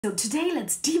So today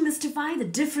let's demystify the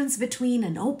difference between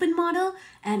an open model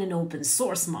and an open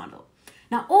source model.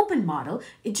 Now, open model,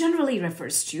 it generally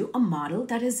refers to a model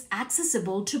that is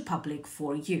accessible to public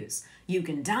for use. You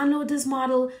can download this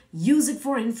model, use it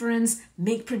for inference,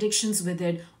 make predictions with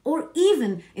it, or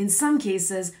even in some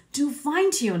cases do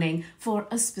fine-tuning for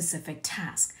a specific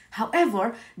task.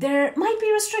 However, there might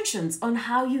be restrictions on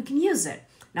how you can use it.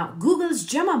 Now, Google's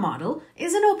Gemini model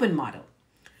is an open model.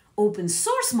 Open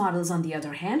source models, on the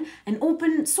other hand, an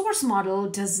open source model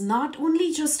does not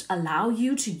only just allow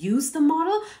you to use the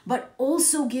model, but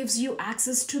also gives you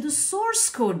access to the source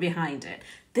code behind it.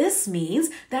 This means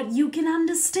that you can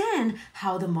understand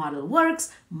how the model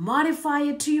works, modify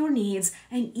it to your needs,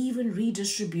 and even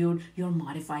redistribute your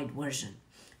modified version.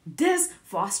 This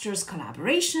fosters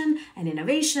collaboration and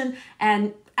innovation,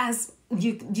 and as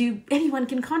anyone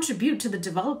can contribute to the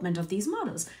development of these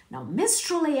models. Now,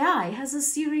 Mistral AI has a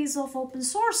series of open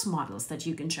source models that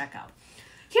you can check out.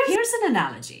 Here's an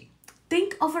analogy.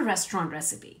 Think of a restaurant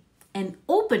recipe. An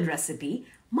open recipe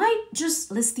might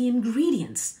just list the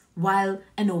ingredients, while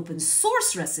an open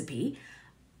source recipe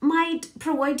might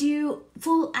provide you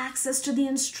full access to the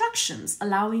instructions,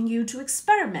 allowing you to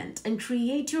experiment and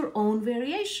create your own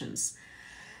variations.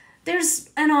 There's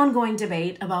an ongoing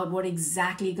debate about what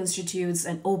exactly constitutes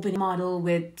an open model,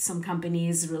 with some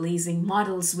companies releasing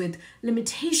models with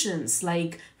limitations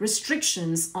like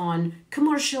restrictions on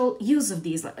commercial use of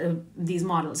these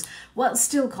models, while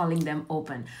still calling them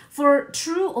open. For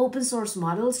true open source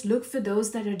models, look for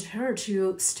those that adhere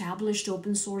to established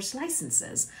open source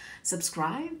licenses.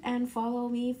 Subscribe and follow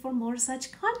me for more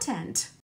such content.